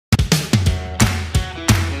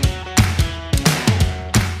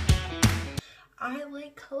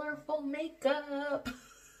colorful makeup.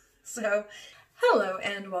 So, hello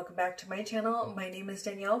and welcome back to my channel. My name is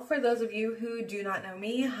Danielle. For those of you who do not know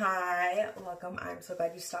me, hi, welcome. I'm so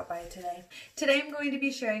glad you stopped by today. Today I'm going to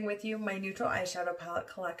be sharing with you my neutral eyeshadow palette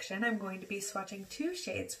collection. I'm going to be swatching 2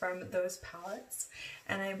 shades from those palettes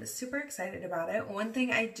and I'm super excited about it. One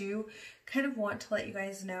thing I do kind of want to let you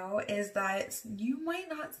guys know is that you might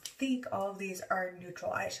not think all of these are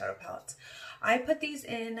neutral eyeshadow palettes. I put these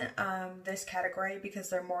in this category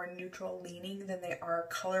because they're more neutral leaning than they are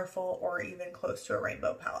colorful or even close to a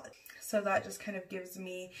rainbow palette. So that just kind of gives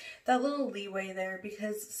me that little leeway there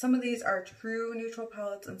because some of these are true neutral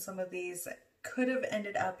palettes and some of these could have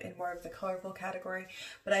ended up in more of the colorful category,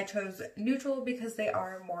 but I chose neutral because they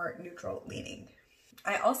are more neutral leaning.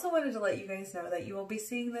 I also wanted to let you guys know that you will be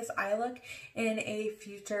seeing this eye look in a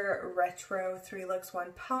future retro 3 looks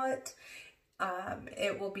 1 palette.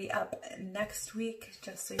 It will be up next week,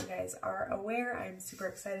 just so you guys are aware. I'm super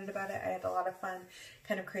excited about it. I had a lot of fun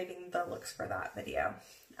kind of creating the looks for that video.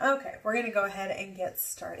 Okay, we're going to go ahead and get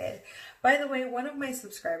started. By the way, one of my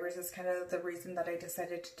subscribers is kind of the reason that I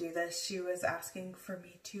decided to do this. She was asking for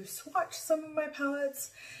me to swatch some of my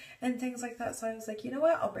palettes and things like that. So I was like, you know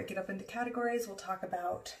what? I'll break it up into categories. We'll talk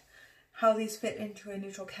about how these fit into a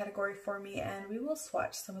neutral category for me, and we will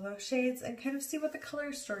swatch some of those shades and kind of see what the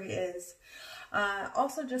color story is.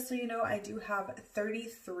 Also, just so you know, I do have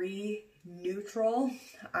 33 neutral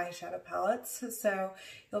eyeshadow palettes, so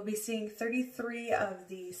you'll be seeing 33 of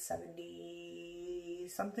the 70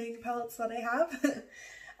 something palettes that I have.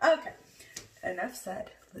 Okay, enough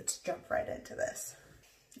said. Let's jump right into this.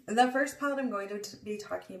 The first palette I'm going to be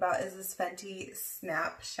talking about is this Fenty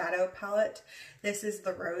Snap Shadow palette. This is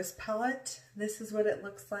the Rose palette. This is what it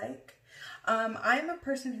looks like. I'm a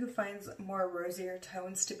person who finds more rosier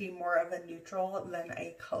tones to be more of a neutral than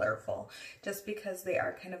a colorful, just because they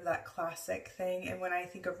are kind of that classic thing. And when I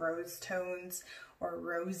think of rose tones or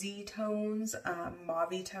rosy tones,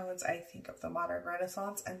 mauve tones, I think of the Modern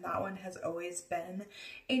Renaissance, and that one has always been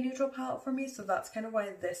a neutral palette for me. So that's kind of why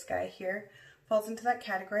this guy here falls into that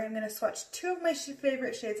category. I'm going to swatch 2 of my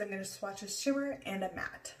favorite shades. I'm going to swatch a shimmer and a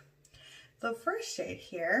matte. The first shade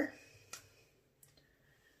here,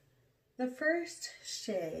 I'm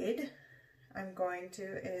going to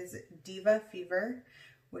is Diva Fever,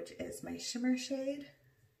 which is my shimmer shade.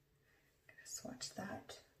 I'm going to swatch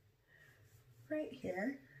that right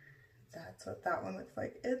here. That's what that one looks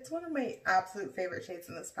like. It's one of my absolute favorite shades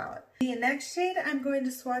in this palette. The next shade I'm going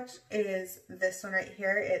to swatch is this one right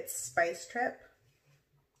here. It's Spice Trip.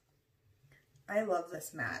 I love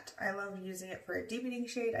this matte. I love using it for a deepening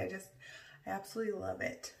shade. I absolutely love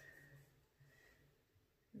it.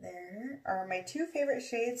 There are my 2 favorite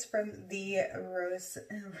shades from the Rose,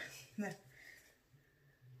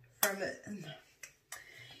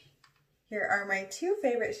 Here are my 2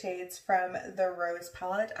 favorite shades from the Rose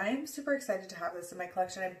palette. I am super excited to have this in my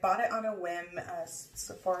collection. I bought it on a whim.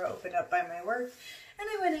 Sephora opened up by my work and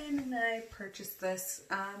I went in and I purchased this.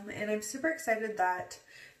 And I'm super excited that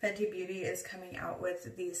Fenty Beauty is coming out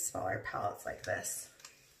with these smaller palettes like this.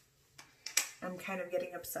 I'm kind of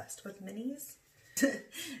getting obsessed with minis.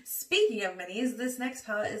 Speaking of minis, this next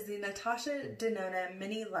palette is the Natasha Denona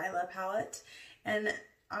Mini Lila palette. And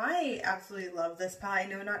I absolutely love this palette. I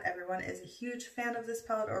know not everyone is a huge fan of this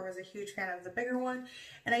palette or was a huge fan of the bigger one.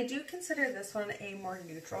 And I do consider this one a more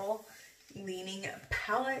neutral leaning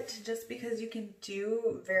palette just because you can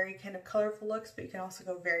do very kind of colorful looks, but you can also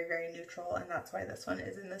go very, very neutral. And that's why this one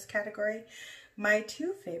is in this category. My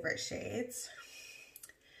 2 favorite shades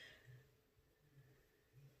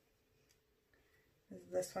is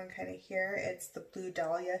this one kind of here. It's the Blue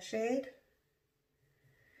Dahlia shade.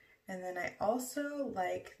 And then I also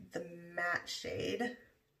like the matte shade,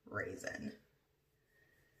 Raisin.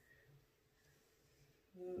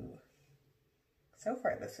 Ooh. So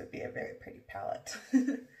far, this would be a very pretty palette.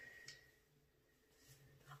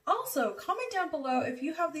 Also, comment down below if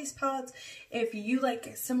you have these palettes, if you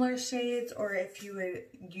like similar shades, or if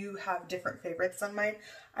you have different favorites than mine.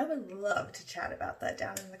 I would love to chat about that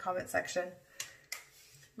down in the comment section.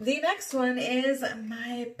 The next one is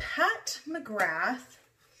my Pat McGrath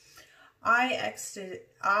Eye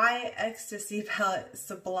Ecstasy palette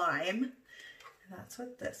Sublime. And that's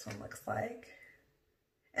what this one looks like.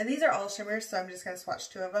 And these are all shimmers, so I'm just going to swatch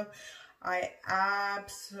 2 of them. I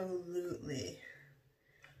absolutely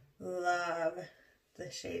love the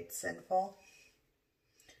shade Sinful.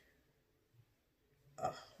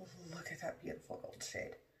 Oh, look at that beautiful gold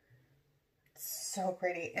shade. It's so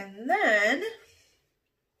pretty. And then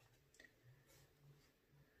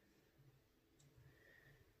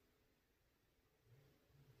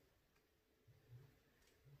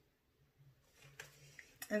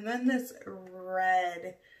And then this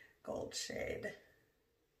red gold shade,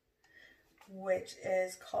 which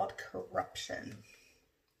is called Corruption.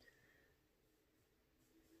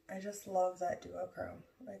 I just love that duochrome.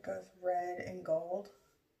 It goes red and gold.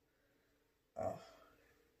 Oh,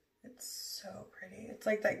 it's so pretty. It's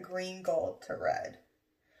like that green gold to red.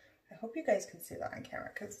 I hope you guys can see that on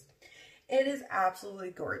camera because it is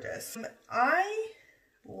absolutely gorgeous. I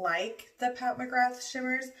like the Pat McGrath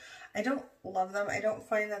shimmers. I don't love them. I don't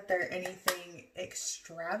find that they're anything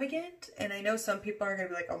extravagant. And I know some people are going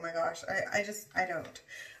to be like, oh my gosh, I don't.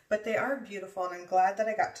 But they are beautiful, and I'm glad that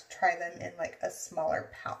I got to try them in like a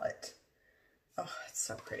smaller palette. Oh, it's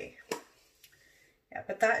so pretty. Yeah,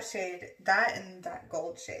 but that shade, that and that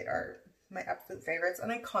gold shade are my absolute favorites,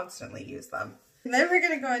 and I constantly use them. And then we're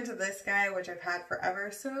going to go into this guy, which I've had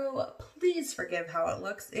forever, so please forgive how it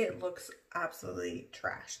looks. It looks absolutely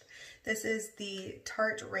trashed. This is the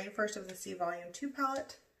Tarte Rainforest of the Sea Volume 2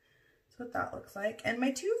 palette. That's what that looks like. And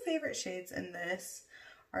my two favorite shades in this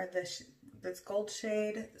are this gold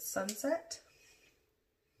shade, Sunset.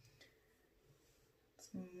 It's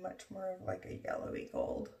much more of like a yellowy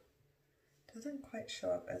gold. Doesn't quite show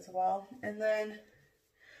up as well. And then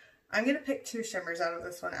I'm going to pick two shimmers out of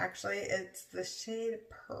this one, actually. It's the shade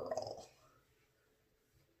Pearl.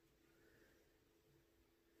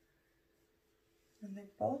 And they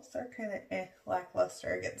both are kind of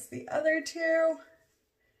lackluster against the other two.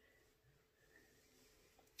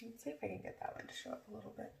 Let's see if I can get that one to show up a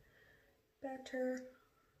little bit better.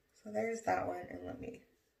 So there's that one, and let me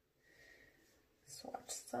swatch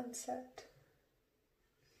Sunset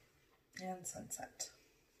and Sunset.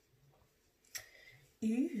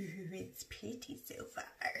 Ooh, it's pretty so far.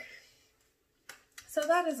 So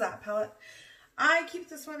that is that palette. I keep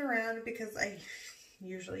this one around because I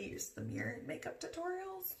usually use the mirror in makeup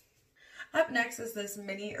tutorials. Up next is this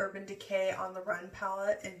mini Urban Decay On the Run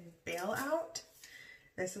palette in Bailout.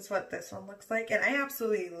 This is what this one looks like, and I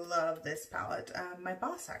absolutely love this palette. My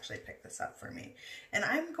boss actually picked this up for me, and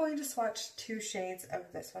I'm going to swatch two shades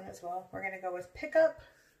of this one as well. We're going to go with Pickup.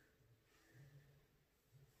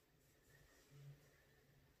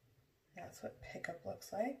 That's what Pickup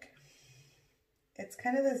looks like. It's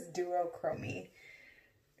kind of this duochrome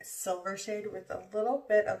silver shade with a little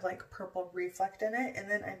bit of like purple reflect in it,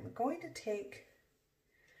 and then I'm going to take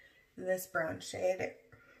this brown shade,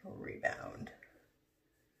 Rebound.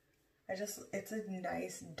 It's a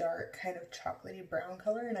nice dark kind of chocolatey brown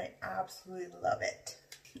color, and I absolutely love it.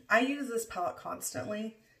 I use this palette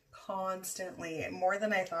constantly, more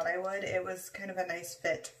than I thought I would. It was kind of a nice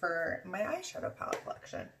fit for my eyeshadow palette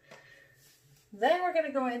collection. Then we're going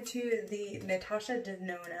to go into the Natasha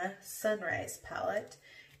Denona Sunrise palette.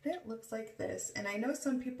 And it looks like this. And I know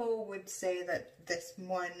some people would say that this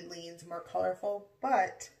one leans more colorful,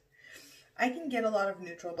 but I can get a lot of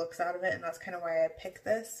neutral looks out of it, and that's kind of why I picked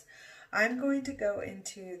this. I'm going to go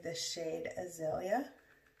into the shade Azalea,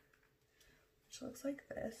 which looks like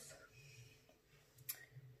this.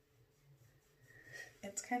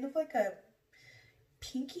 It's kind of like a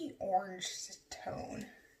pinky orange tone.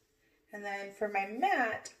 And then for my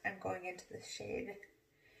matte, I'm going into the shade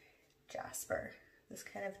Jasper, this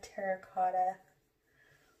kind of terracotta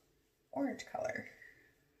orange color.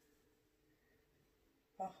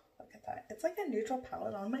 Oh, look at that. It's like a neutral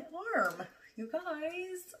palette on my arm. You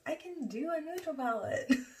guys, I can do a neutral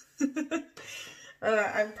palette.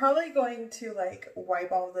 I'm probably going to like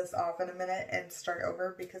wipe all of this off in a minute and start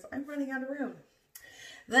over because I'm running out of room.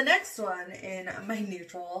 The next one in my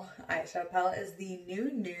neutral eyeshadow palette is the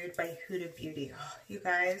New Nude by Huda Beauty. Oh, you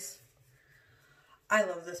guys, I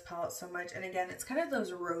love this palette so much. And again, it's kind of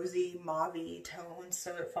those rosy mauve-y tones,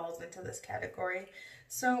 so it falls into this category.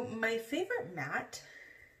 So my favorite matte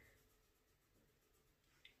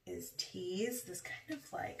is Tease, this kind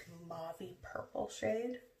of like mauve-y purple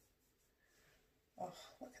shade. Oh,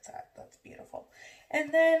 look at that. That's beautiful.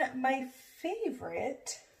 And then my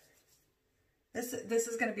favorite, this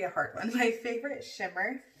is going to be a hard one. My favorite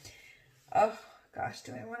shimmer. Oh gosh,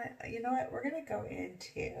 do I want to, you know what? We're going to go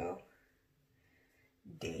into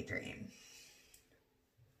Daydream.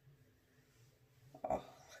 Oh,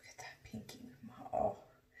 look at that pinky. Oh,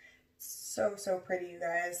 so pretty, you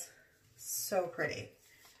guys. So pretty.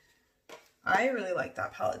 I really like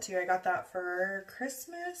that palette too. I got that for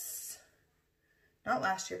Christmas, not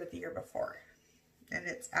last year, but the year before. And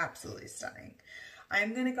it's absolutely stunning.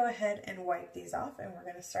 I'm going to go ahead and wipe these off, and we're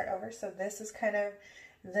going to start over. So this is kind of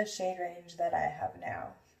the shade range that I have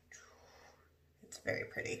now. It's very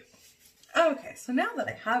pretty. Okay, so now that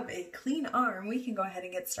I have a clean arm, we can go ahead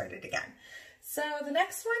and get started again. So the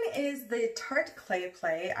next one is the Tarte Clay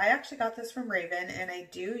Play. I actually got this from Raven, and I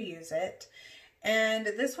do use it. And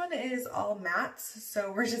this one is all mattes,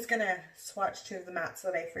 so we're just gonna swatch two of the mattes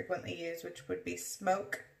that I frequently use, which would be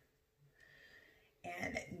Smoke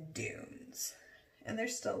and Dunes. And they're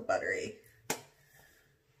still buttery.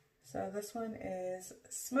 So this one is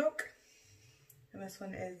Smoke, and this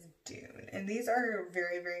one is Dune. And these are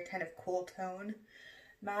very, very kind of cool tone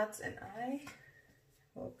mattes, and I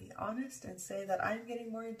will be honest and say that I'm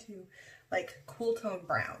getting more into like cool tone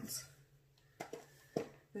browns.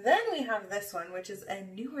 Then we have this one, which is a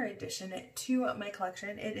newer addition to my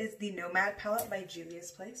collection. It is the Nomad palette by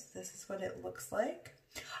Juvia's Place. This is what it looks like.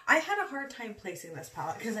 I had a hard time placing this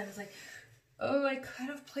palette because I was like, oh, I could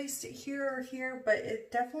have placed it here or here, but it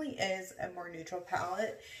definitely is a more neutral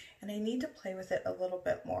palette, and I need to play with it a little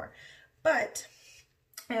bit more. But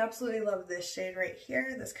I absolutely love this shade right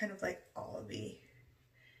here, this kind of like olivey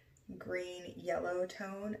green yellow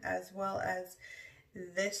tone, as well as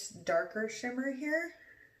this darker shimmer here.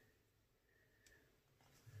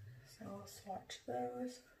 So I'll swatch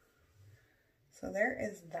those. So there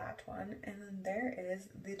is that one, and then there is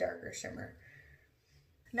the darker shimmer.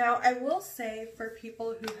 Now I will say, for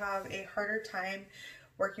people who have a harder time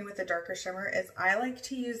working with the darker shimmer, is I like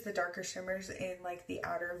to use the darker shimmers in like the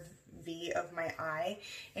outer V of my eye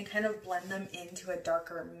and kind of blend them into a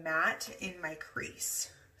darker matte in my crease.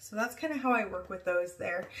 So that's kind of how I work with those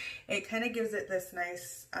there. It kind of gives it this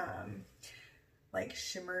nice like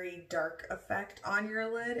shimmery dark effect on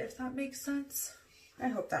your lid, if that makes sense. I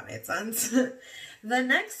hope that made sense. The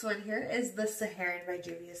next one here is the Saharan by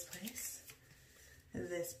Juvia's Place.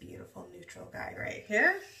 This beautiful neutral guy right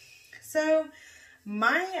here. So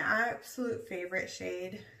my absolute favorite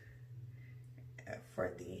shade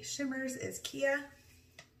for the shimmers is Kia.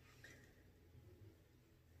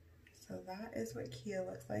 So that is what Kia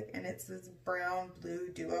looks like, and it's this brown blue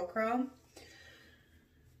duochrome.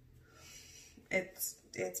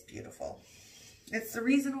 It's beautiful. It's the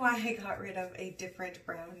reason why I got rid of a different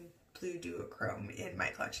brown blue duochrome in my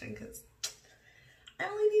collection, because I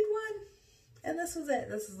only need one, and this was it.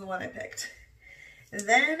 This is the one I picked.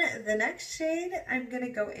 Then the next shade I'm gonna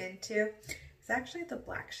go into is actually the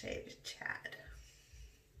black shade Chad.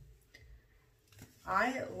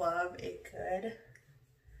 I love a good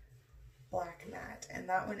black matte, and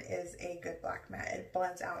that one is a good black matte. It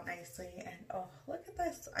blends out nicely, and oh, look at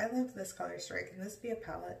this. I love this color story. Can this be a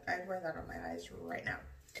palette? I'd wear that on my eyes right now.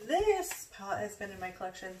 This palette has been in my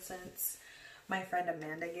collection since my friend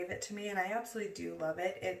Amanda gave it to me, and I absolutely do love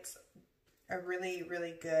it. It's a really,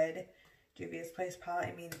 really good Juvia's Place palette.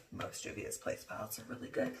 I mean, most Juvia's Place palettes are really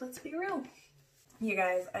good. Let's be real. You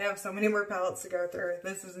guys, I have so many more palettes to go through.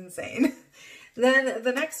 This is insane. Then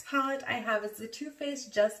the next palette I have is the Too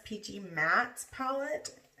Faced Just Peachy Matte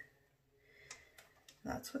palette.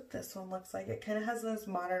 That's what this one looks like. It kind of has those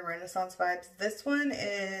modern Renaissance vibes. This one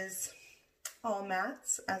is all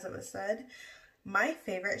mattes, as it was said. My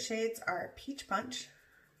favorite shades are Peach Punch,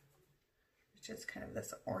 which is kind of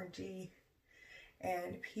this orangey,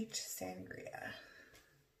 and Peach Sangria.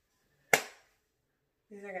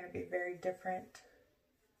 These are going to be very different.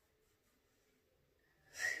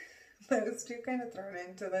 Those two kind of thrown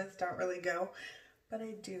into this don't really go, but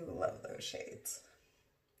I do love those shades.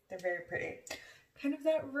 They're very pretty. Kind of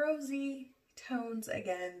that rosy tones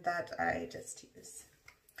again that I just use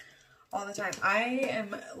all the time. I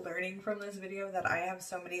am learning from this video that I have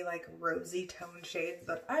so many like rosy tone shades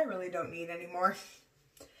that I really don't need anymore.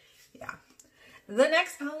 Yeah. The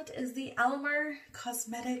next palette is the Alamar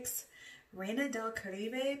Cosmetics Reina del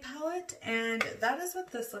Caribe palette, and that is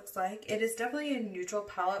what this looks like. It is definitely a neutral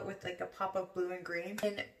palette with like a pop of blue and green,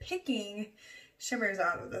 and picking shimmers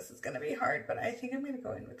out of this is going to be hard, but I think I'm going to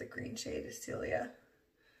go in with the green shade Celia.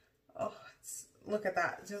 Oh, look at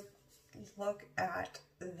that. Just look at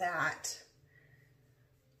that.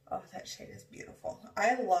 Oh, that shade is beautiful.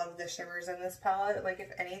 I love the shimmers in this palette. Like,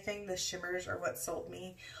 if anything, the shimmers are what sold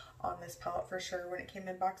me on this palette for sure when it came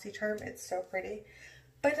in BoxyCharm. It's so pretty.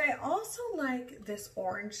 But I also like this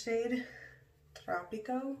orange shade,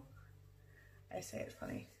 Tropico. I say it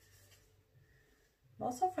funny. I'm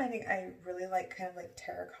also finding I really like kind of like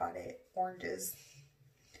terracotta oranges.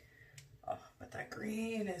 Oh, but that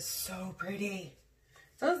green is so pretty.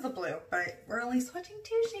 So is the blue, but we're only swatching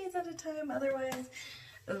 2 shades at a time. Otherwise,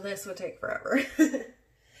 this would take forever.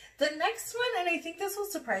 The next one, and I think this will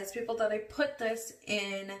surprise people that I put this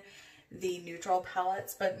in the neutral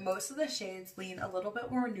palettes, but most of the shades lean a little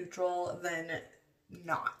bit more neutral than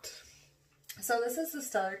not. So this is the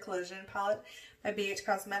Stellar Collision palette by BH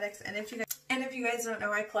Cosmetics, and if you guys, And if you guys don't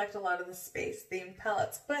know, I collect a lot of the space themed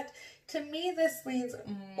palettes, but to me this leans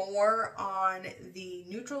more on the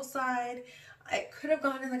neutral side. I could have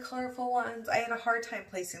gone in the colorful ones. I had a hard time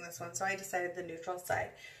placing this one, so I decided the neutral side.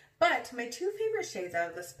 But my two favorite shades out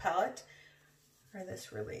of this palette are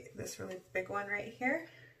this really big one right here,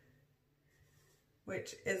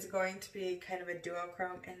 which is going to be kind of a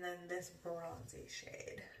duochrome, and then this bronzy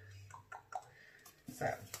shade. So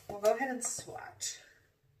we'll go ahead and swatch.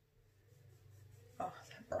 Oh,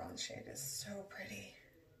 that bronze shade is so pretty.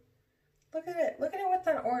 Look at it. Look at it with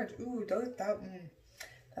that orange. Ooh,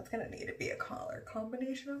 that's gonna need to be a color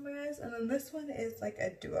combination on my eyes. And then this one is like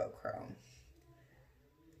a duochrome.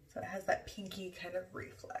 So it has that pinky kind of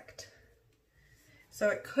reflect. So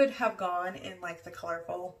it could have gone in like the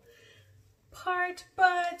colorful part,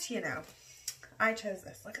 but you know, I chose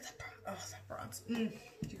this. Look at that bronze. Oh, that bronze.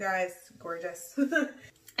 You guys, gorgeous.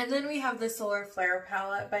 And then we have the Solar Flare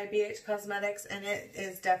palette by BH Cosmetics, and it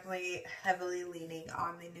is definitely heavily leaning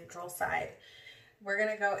on the neutral side. We're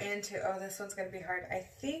going to go into, oh, this one's going to be hard. I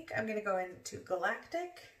think I'm going to go into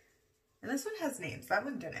Galactic. And this one has names. That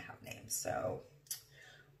one didn't have names, so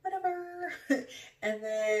whatever. And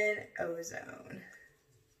then Ozone.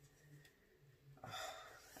 Oh,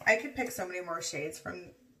 I could pick so many more shades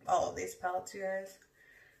from all of these palettes, you guys.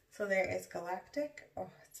 So there is Galactic. Oh,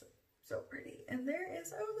 it's so pretty. And there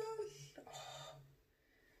is Ozone.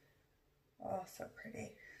 Oh, so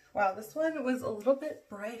pretty. Wow, this one was a little bit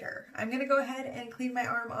brighter. I'm going to go ahead and clean my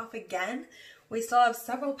arm off again. We still have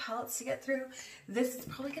several palettes to get through. This is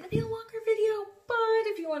probably going to be a longer video, but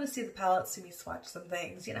if you want to see the palettes, see me swatch some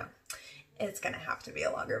things, you know, it's going to have to be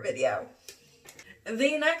a longer video.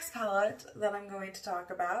 The next palette that I'm going to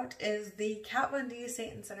talk about is the Kat Von D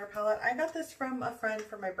Saint and Sinner palette. I got this from a friend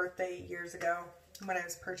for my birthday years ago when I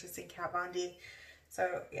was purchasing Kat Von D.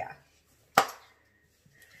 So yeah.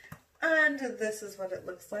 And this is what it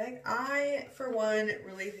looks like. I, for one,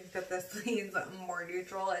 really think that this leans more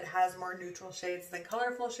neutral. It has more neutral shades than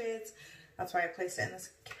colorful shades. That's why I placed it in this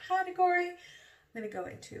category. I'm going to go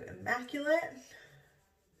into Immaculate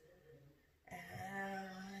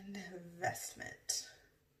and Vestment.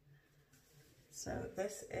 So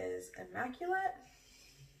this is Immaculate.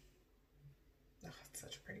 Oh, it's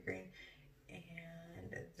such a pretty green.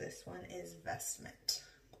 And this one is Vestment.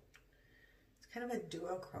 Kind of a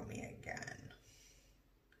duochrome again.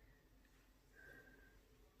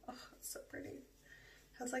 Oh, it's so pretty.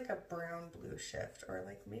 It has like a brown blue shift, or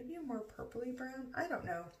like maybe a more purpley brown. I don't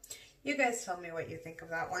know. You guys tell me what you think of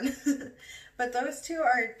that one. But those two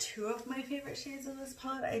are two of my favorite shades in this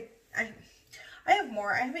palette. I have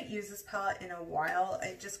more. I haven't used this palette in a while.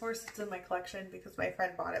 It just more sits in my collection because my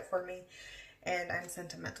friend bought it for me, and I'm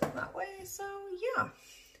sentimental that way. So yeah.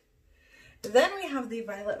 Then we have the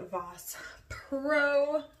Violet Voss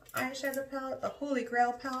Pro eyeshadow palette, the Holy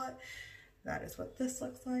Grail palette. That is what this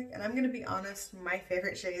looks like. And I'm going to be honest, my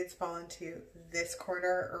favorite shades fall into this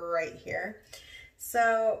corner right here.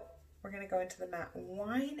 So we're going to go into the matte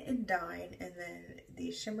Wine and Dine, and then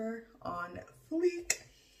the Shimmer on Fleek.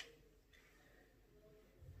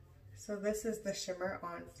 So this is the Shimmer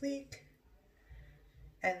on Fleek.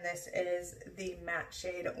 And this is the matte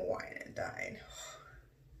shade Wine and Dine.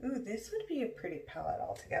 Ooh, this would be a pretty palette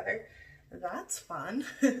altogether. That's fun.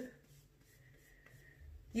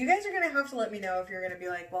 You guys are going to have to let me know if you're going to be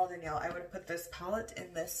like, well, Danielle, I would have put this palette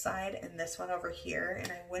in this side and this one over here,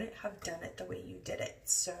 and I wouldn't have done it the way you did it.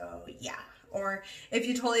 So, yeah. Or if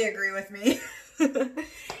you totally agree with me,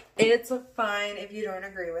 it's fine if you don't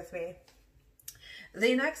agree with me.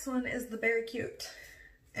 The next one is the Berry Cute.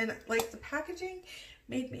 And, like, the packaging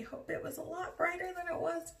made me hope it was a lot brighter than it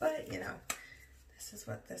was, but, you know. This is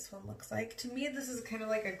what this one looks like. To me, this is kind of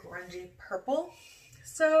like a grungy purple.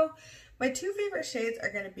 So my two favorite shades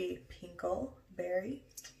are going to be Pinkleberry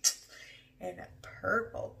and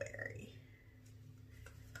Purpleberry.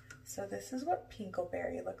 So this is what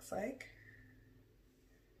Pinkleberry looks like.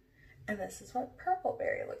 And this is what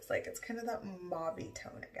Purpleberry looks like. It's kind of that mauve-y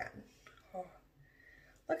tone again. Oh,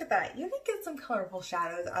 look at that. You can get some colorful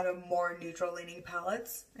shadows out of more neutral leaning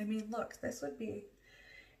palettes. I mean, look, this would be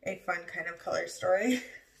a fun kind of color story.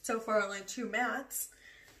 So far only two mattes,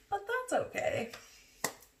 but that's okay.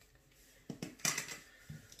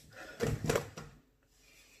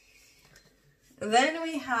 Then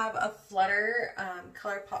we have a Flutter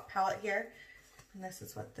ColourPop palette here. And this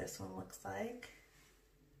is what this one looks like.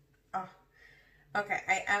 Oh, okay.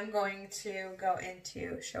 I am going to go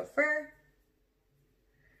into Chauffeur.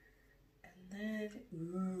 And then,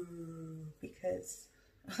 ooh, because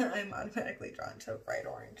I'm automatically drawn to bright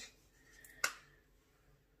orange.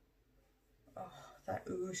 Oh, that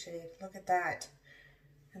ooh shade. Look at that.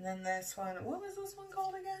 And then this one, what was this one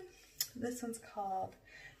called again? This one's called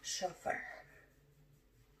Chauffeur.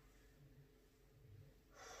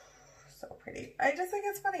 So pretty. I just think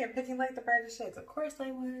it's funny. I'm picking like the brightest shades. Of course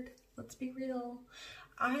I would. Let's be real.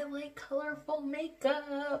 I like colorful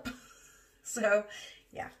makeup. So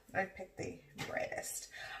yeah, I picked the brightest.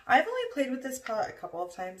 I've only played with this palette a couple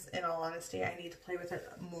of times. In all honesty, I need to play with it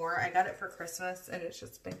more. I got it for Christmas and it's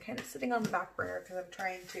just been kind of sitting on the back burner because I'm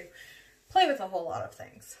trying to play with a whole lot of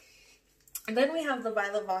things. And then we have the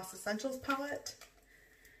Violet Voss Essentials palette.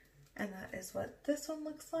 And that is what this one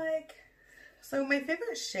looks like. So my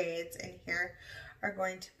favorite shades in here are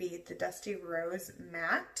going to be the Dusty Rose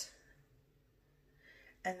Matte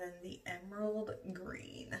and then the Emerald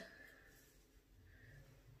Green.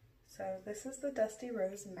 So this is the Dusty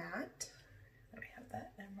Rose Matte. Then we have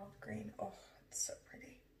that Emerald Green. Oh, it's so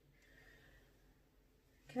pretty.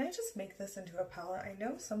 Can I just make this into a palette? I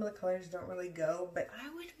know some of the colors don't really go, but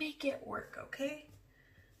I would make it work, okay?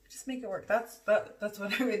 Just make it work. That's what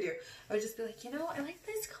I would do. I would just be like, you know, I like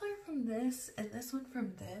this color from this and this one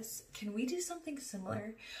from this. Can we do something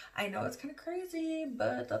similar? I know it's kind of crazy,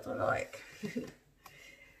 but that's what I like.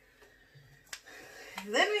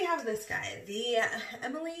 Then we have this guy, the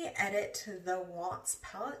Emily Edit the Wants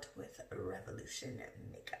palette with Revolution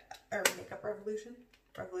Makeup, or Makeup Revolution?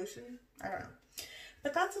 Revolution? I don't know.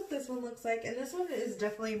 But that's what this one looks like. And this one is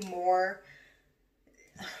definitely more...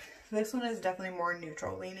 This one is definitely more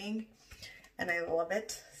neutral leaning, and I love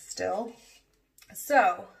it still.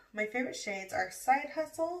 So my favorite shades are Side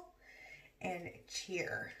Hustle and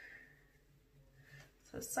Cheer.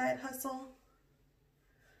 So Side Hustle,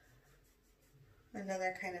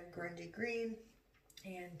 another kind of grungy green,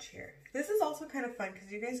 and Cheer. This is also kind of fun because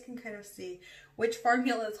you guys can kind of see which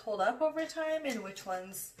formulas hold up over time and which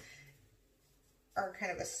ones are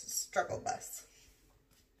kind of a struggle bus.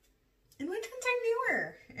 And which ones are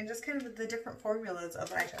newer? And just kind of the different formulas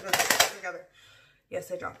of eyeshadows together.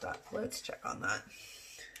 Yes, I dropped that. Let's check on that.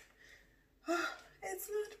 Oh, it's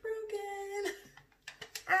not broken.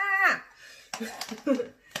 Ah!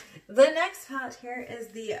 The next palette here is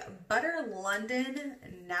the Butter London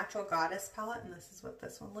Natural Goddess palette. And this is what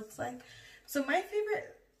this one looks like. So my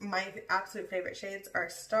absolute favorite shades are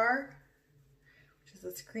Star, which is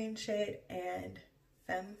this green shade, and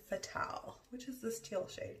Femme Fatale, which is this teal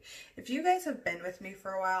shade. If you guys have been with me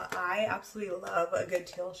for a while, I absolutely love a good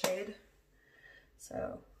teal shade.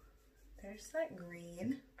 So there's that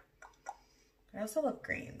green. I also love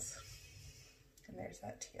greens. And there's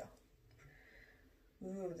that teal.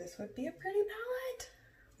 Ooh, this would be a pretty palette.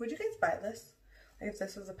 Would you guys buy this? Like if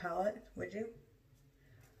this was a palette, would you?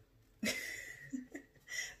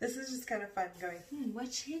 This is just kind of fun going,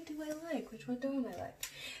 what shade do I like? Which one don't I like?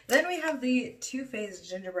 Then we have the Too Faced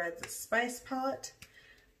Gingerbread Spice palette.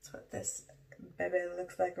 That's what this baby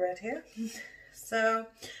looks like right here. So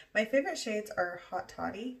my favorite shades are Hot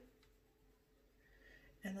Toddy.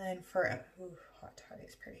 And then for, Hot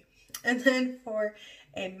Toddy's pretty. And then for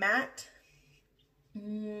a matte,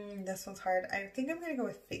 this one's hard. I think I'm going to go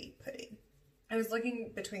with Figgy Pudding. I was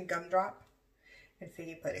looking between Gumdrop and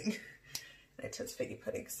Figgy Pudding. I chose Figgy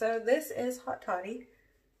Pudding. So this is Hot Toddy.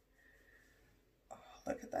 Oh,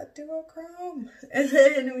 look at that duochrome. And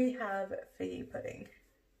then we have Figgy Pudding.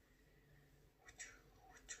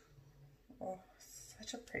 Oh,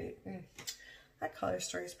 such a pretty... that color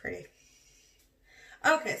story is pretty.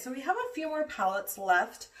 Okay, so we have a few more palettes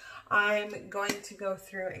left. I'm going to go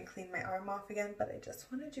through and clean my arm off again, but I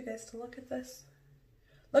just wanted you guys to look at this.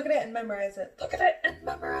 Look at it and memorize it. Look at it and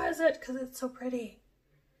memorize it because it's so pretty.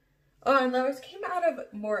 Oh, and those came out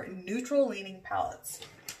of more neutral leaning palettes.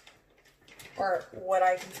 Or what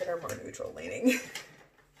I consider more neutral leaning.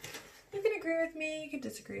 You can agree with me, you can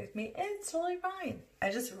disagree with me. It's totally fine. I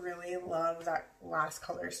just really love that last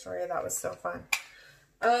color story. That was so fun.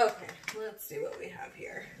 Okay, let's see what we have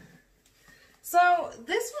here. So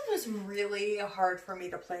this one was really hard for me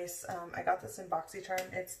to place. I got this in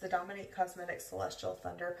BoxyCharm. It's the Dominique Cosmetics Celestial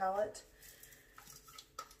Thunder palette.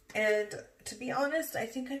 And to be honest, I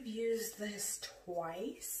think I've used this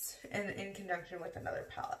twice and in conjunction with another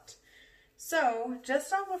palette. So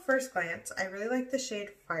just off of first glance, I really like the shade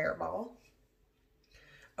Fireball.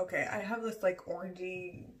 Okay, I have this like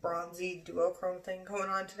orangey, bronzy duochrome thing going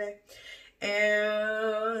on today.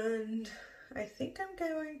 And I think I'm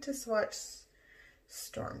going to swatch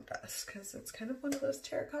Storm Dust because it's kind of one of those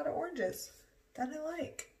terracotta oranges that I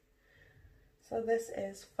like. So this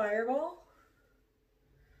is Fireball.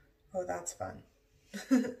 Oh, that's fun.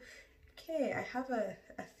 Okay, I have a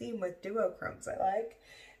theme with duochromes I like.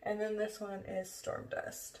 And then this one is Storm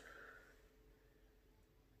Dust.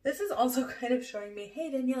 This is also kind of showing me, hey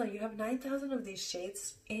Danielle, you have 9,000 of these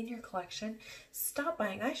shades in your collection. Stop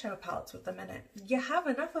buying eyeshadow palettes with them in it. You have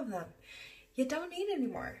enough of them. You don't need any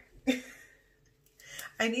more.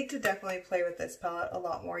 I need to definitely play with this palette a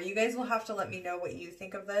lot more. You guys will have to let me know what you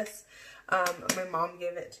think of this. My mom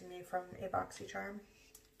gave it to me from a BoxyCharm.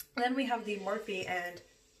 Then we have the Morphe and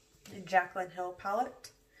Jaclyn Hill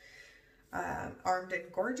palette. Armed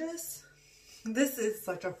and Gorgeous. This is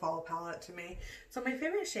such a fall palette to me. So my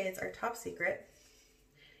favorite shades are Top Secret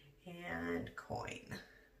and Coin.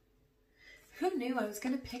 Who knew I was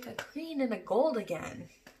going to pick a green and a gold again?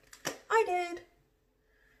 I did.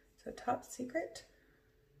 So Top Secret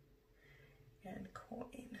and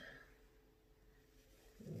Coin.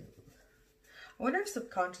 I wonder if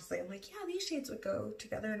subconsciously I'm like, yeah, these shades would go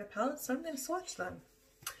together in a palette, so I'm going to swatch them.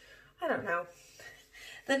 I don't know.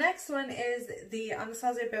 The next one is the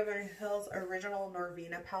Anastasia Beverly Hills Original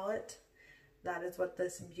Norvina palette. That is what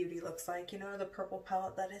this beauty looks like. You know, the purple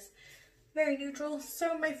palette that is very neutral.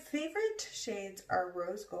 So my favorite shades are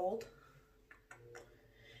Rose Gold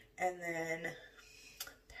and then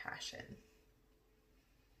Passion.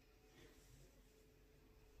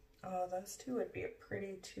 Oh, those two would be a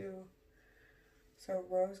pretty two. So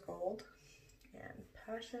Rose Gold and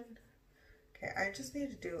Passion. Okay, I just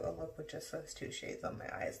need to do a look with just those two shades on my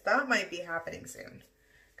eyes. That might be happening soon,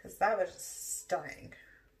 because that was stunning.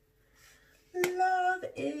 Love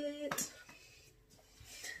it.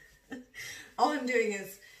 All I'm doing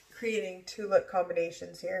is creating two look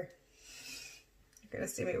combinations here. You're going to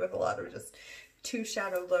see me with a lot of just two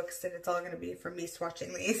shadow looks, and it's all going to be from me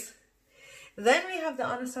swatching these. Then we have the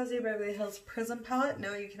Anastasia Beverly Hills Prism palette.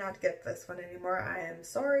 No, you cannot get this one anymore. I am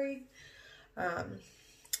sorry.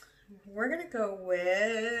 We're going to go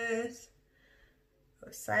with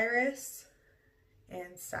Osiris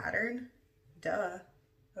and Saturn. Duh.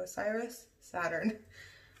 Osiris, Saturn.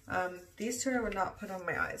 These two I would not put on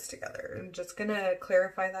my eyes together. I'm just going to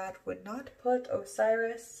clarify that. Would not put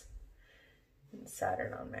Osiris and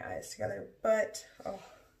Saturn on my eyes together. But, oh,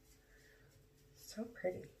 so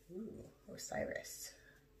pretty. Ooh, Osiris.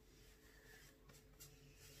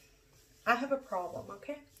 I have a problem,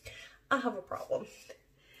 okay? I have a problem.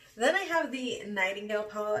 Then I have the Nightingale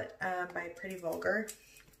palette by Pretty Vulgar.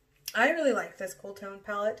 I really like this cool tone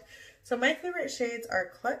palette. So my favorite shades are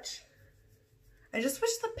Clutch. I just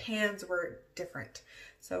wish the pans were different.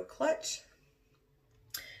 So Clutch.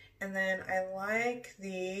 And then I like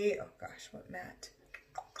the, oh gosh, what matte?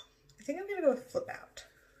 I think I'm going to go with Flip Out.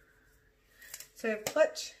 So I have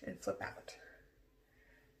Clutch and Flip Out.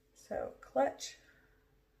 So Clutch,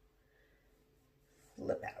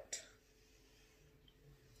 Flip Out.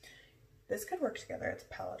 This could work together as a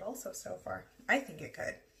palette also so far. I think it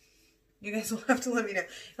could. You guys will have to let me know.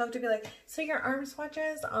 You'll have to be like, so your arm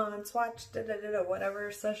swatches on swatch whatever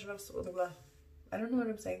session of I don't know what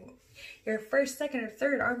I'm saying. Your first, second, or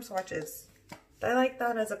third arm swatches. I like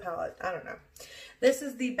that as a palette. I don't know. This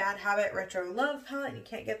is the Bad Habit Retro Love palette. You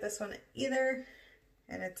can't get this one either.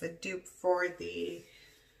 And it's a dupe for the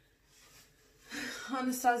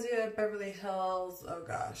Anastasia Beverly Hills. Oh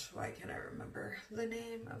gosh, why can't I remember the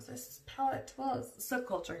name of this palette? Well, it's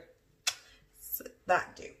Subculture. It's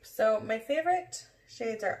that dupe. So my favorite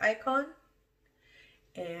shades are Icon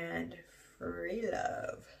and Free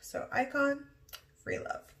Love. So Icon, Free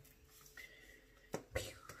Love.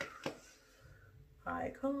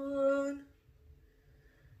 Icon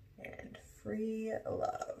and Free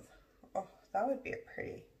Love. Oh, that would be a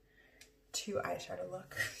pretty two eyeshadow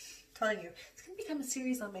look. I'm telling you, it's going to become a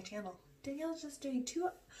series on my channel. Danielle's just doing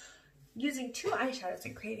using two eyeshadows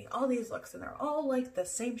and creating all these looks, and they're all like the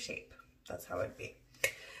same shape. That's how it'd be.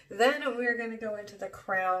 Then we're going to go into the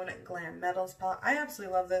Crown Glam Metals palette. I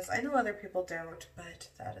absolutely love this. I know other people don't, but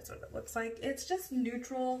that is what it looks like. It's just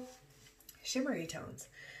neutral, shimmery tones.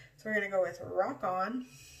 So we're going to go with Rock On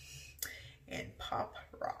and Pop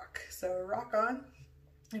Rock. So Rock On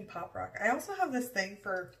and Pop Rock. I also have this thing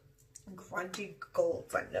for grungy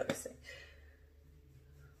golds, I'm noticing.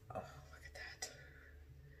 Oh, look at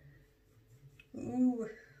that. Ooh,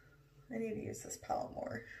 I need to use this palette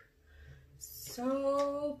more.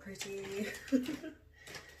 So pretty.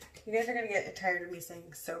 You guys are going to get tired of me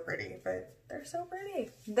saying so pretty, but they're so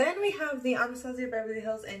pretty. Then we have the Anastasia Beverly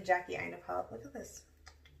Hills and Jackie Aina palette. Look at this.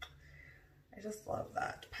 I just love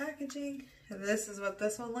that packaging. And this is what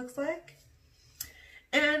this one looks like.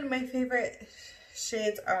 And my favorite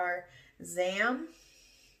shades are Zam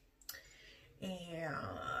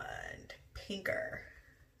and Pinker.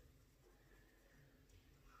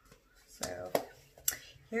 So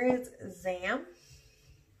here is Zam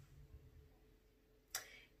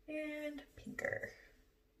and Pinker.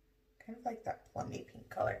 kind of like that plummy pink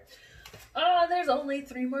color. Oh, there's only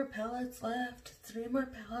 3 more palettes left. 3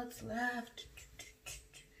 more palettes left.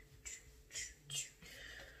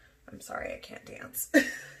 I'm sorry, I can't dance.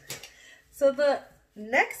 So the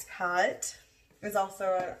next palette is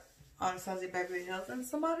also Anastasia Beverly Hills, and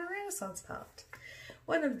it's the Modern Renaissance palette.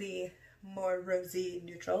 One of the more rosy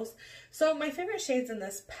neutrals. So my favorite shades in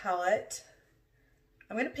this palette,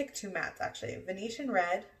 I'm going to pick 2 mattes actually. Venetian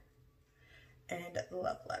Red and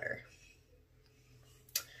Love Letter.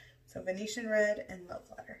 So Venetian Red and Love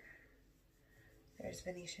Letter. There's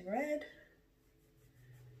Venetian Red.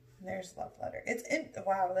 And there's Love Letter.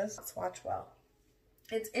 Wow, this swatch well.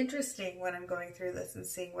 It's interesting when I'm going through this and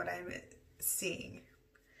seeing what I'm seeing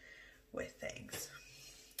with things.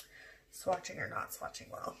 Swatching or not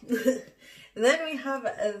swatching well. And then we have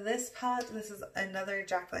this palette. This is another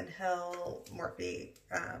Jaclyn Hill Morphe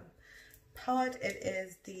palette. It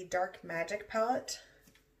is the Dark Magic palette.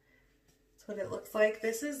 That's what it looks like.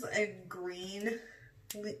 This is a green,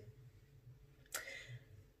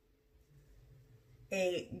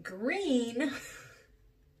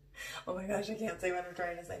 oh my gosh, I can't say what I'm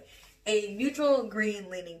trying to say. A neutral green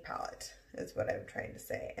leaning palette is what I'm trying to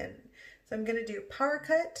say. And so I'm going to do Power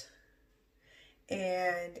Cut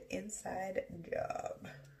and Inside Job.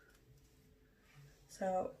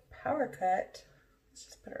 So Power Cut, let's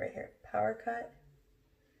just put it right here. Power Cut,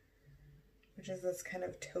 which is this kind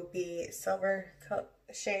of taupey silver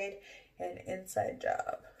shade, and Inside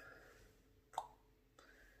Job.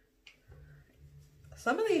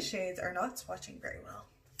 Some of these shades are not swatching very well.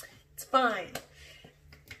 It's fine.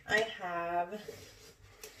 I have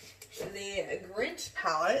the Grinch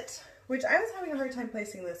palette, which I was having a hard time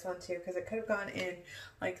placing this one too because it could have gone in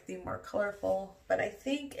like the more colorful, but I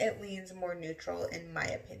think it leans more neutral in my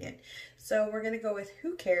opinion. So we're going to go with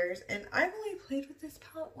Who Cares, and I've only played with this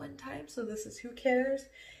palette one time, so this is Who Cares,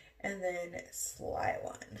 and then Sly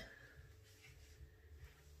One.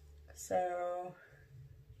 So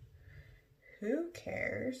Who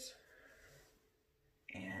Cares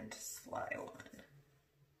and Sly One.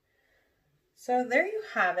 So there you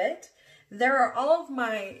have it. There are all of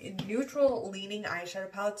my neutral leaning eyeshadow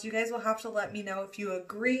palettes. You guys will have to let me know if you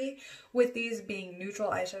agree with these being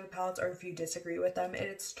neutral eyeshadow palettes or if you disagree with them. And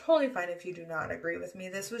it's totally fine if you do not agree with me.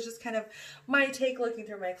 This was just kind of my take looking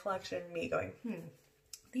through my collection, me going,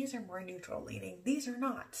 these are more neutral leaning. These are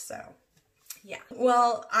not. So yeah.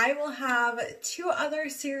 Well, I will have 2 other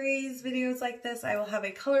series videos like this. I will have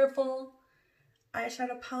a colorful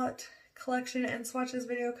eyeshadow palette collection and swatches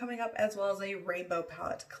video coming up, as well as a rainbow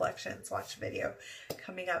palette collection swatch video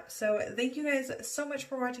coming up. So thank you guys so much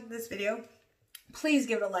for watching this video. Please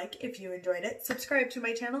give it a like if you enjoyed it. Subscribe to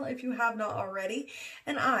my channel if you have not already.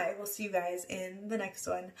 And I will see you guys in the next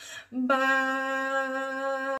one. Bye!